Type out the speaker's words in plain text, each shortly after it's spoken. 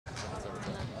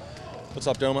What's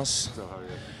up, Domas? So how are you?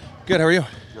 Good. How are you?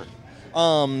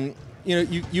 Good.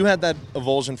 You had that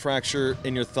avulsion fracture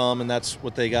in your thumb, and that's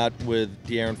what they got with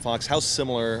De'Aaron Fox. How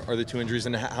similar are the two injuries,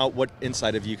 and what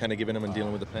insight have you kind of given him in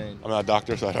dealing with the pain? I'm not a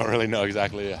doctor, so I don't really know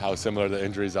exactly how similar the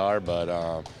injuries are, but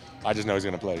I just know he's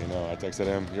going to play. I texted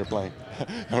him, "You're playing,"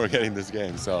 and we're getting this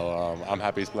game. So I'm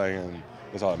happy he's playing, and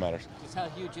that's all that matters. Just how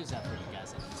huge is that for you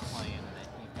guys that he's playing and that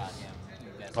you've got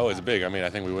him? Oh, it's big. I mean, I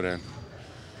think we wouldn't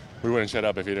shut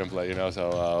up if he didn't play.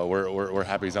 So we're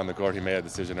happy he's on the court. He made a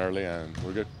decision early, and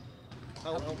we're good.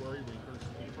 How worried were you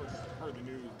when you first heard the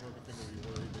news, broke a finger, were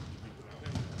you worried that you'd be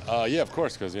without him? Yeah, of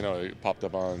course, because it popped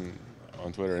up on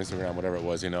Twitter, Instagram, whatever it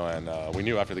was, and we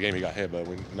knew after the game he got hit, but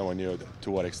no one knew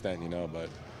to what extent, but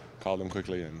called him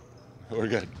quickly, and we're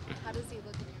good. How does he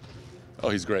look in your opinion? Oh,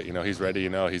 he's great. He's ready.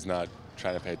 He's not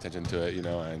trying to pay attention to it,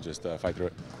 and just fight through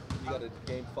it. You got a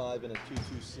Game 5 in a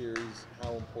 2-2 series.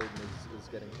 How important is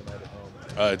getting tonight at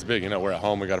home? It's big. We're at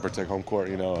home. We got to protect home court,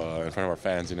 in front of our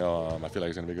fans. I feel like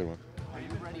it's going to be a good one. Are you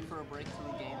ready for a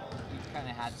breakthrough game? You've kind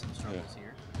of had some struggles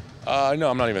here. No,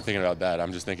 I'm not even thinking about that.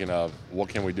 I'm just thinking of what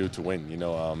can we do to win.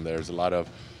 There's a lot of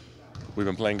we've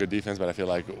been playing good defense, but I feel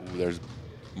like there's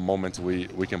moments we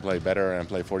can play better and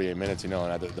play 48 minutes. And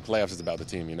the playoffs is about the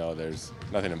team. There's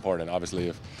nothing important. Obviously,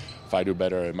 if I do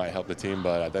better, it might help the team.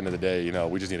 But at the end of the day,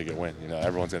 we just need to get win.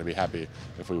 Everyone's going to be happy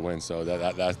if we win. So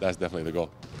that's definitely the goal.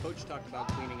 Coach talked about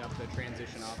cleaning up the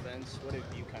transition offense. What have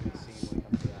you kind of seen when it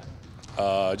comes to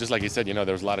that? Just like he said, there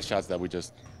was a lot of shots that we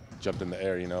just jumped in the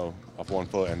air, off 1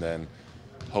 foot, and then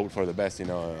hoped for the best.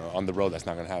 On the road, that's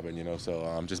not going to happen.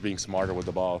 So just being smarter with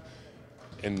the ball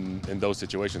in those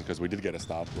situations, because we did get a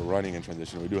stop. We're running in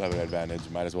transition. We do have an advantage.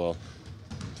 Might as well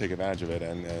take advantage of it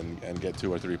and get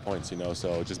 2 or 3 points.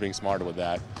 So just being smarter with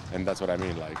that, and that's what I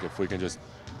mean. Like if we can just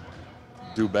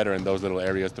do better in those little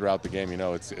areas throughout the game,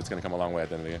 it's going to come a long way at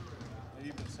the end of the game. Have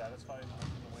you been satisfied with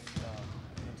the way,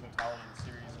 in the totality of the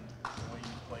series and the way you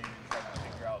played and tried to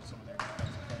figure out some of their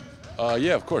defensive things?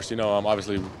 Yeah, of course.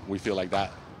 Obviously we feel like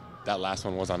that last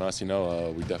one was on us. We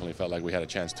definitely felt like we had a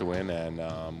chance to win,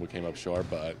 and we came up short.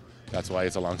 But that's why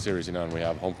it's a long series, and we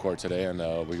have home court today, and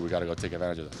we got to go take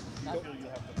advantage of that. Do you feel you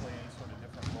have to play any sort of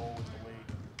different role with the way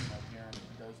De'Aaron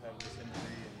does have this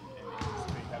injury and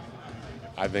anticipate having to do anything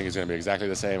different? I think it's going to be exactly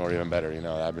the same or even better.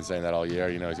 I've been saying that all year.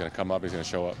 He's going to come up. He's going to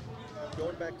show up.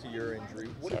 Going back to your injury,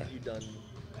 what have you done?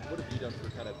 What have you done for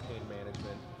kind of pain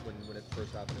management when it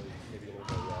first happened? It was maybe a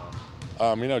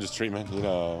little bit just treatment.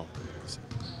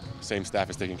 Same staff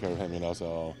is taking care of him.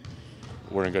 So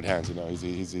we're in good hands. He's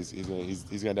going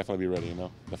to definitely be ready.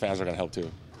 The fans are going to help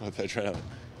too. With that trailer.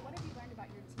 What have you learned about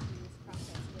your team's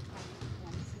process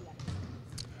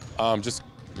with how you Just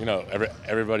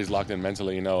everybody's locked in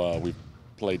mentally. We've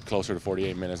played closer to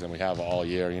 48 minutes than we have all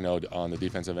year. On the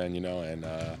defensive end. And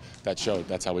that showed.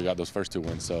 That's how we got those first 2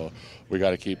 wins. So we got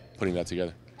to keep putting that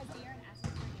together. Has De'Aaron asked you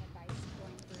for any advice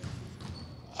going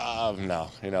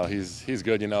through? No. He's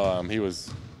good.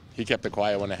 He kept it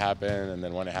quiet when it happened, and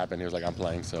then when it happened, he was like, "I'm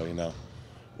playing." So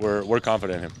we're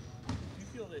confident in him. Do you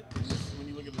feel that when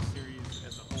you look at the series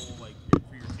as a whole, like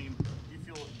for your team, do you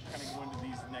feel kind of going to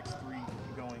these next 3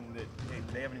 going that hey,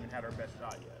 they haven't even had our best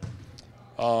shot yet?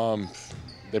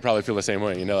 They probably feel the same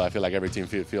way. I feel like every team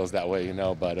feels that way.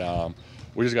 But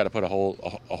we just got to put a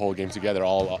whole game together,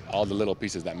 all the little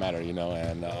pieces that matter.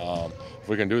 And if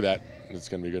we can do that, it's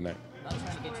gonna be a good night. Not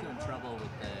trying to get you in trouble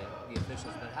with the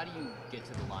officials, but how do you get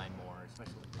to the line more,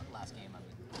 especially with last game? I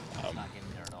mean, not getting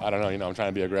there at all. I don't know. I'm trying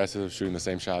to be aggressive, shooting the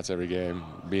same shots every game,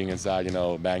 being inside,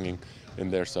 banging in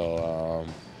there. So,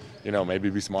 maybe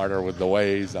be smarter with the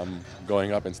ways I'm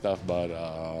going up and stuff, but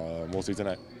we'll see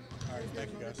tonight. All right,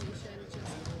 thank you guys.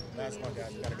 Last one,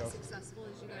 guys. Gotta go. Successful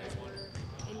as you guys were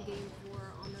in Game 4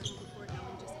 on their home court,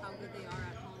 knowing just how good they are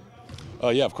at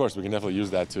home? Yeah, of course. We can definitely use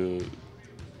that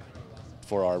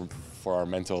for our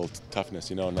mental toughness,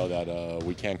 know that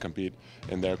we can compete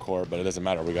in their court, but it doesn't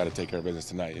matter. We got to take care of business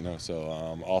tonight, So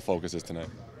all focus is tonight.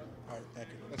 All right, thank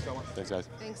you. Let's go on. Thanks, guys.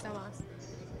 Thanks so much.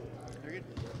 You're good.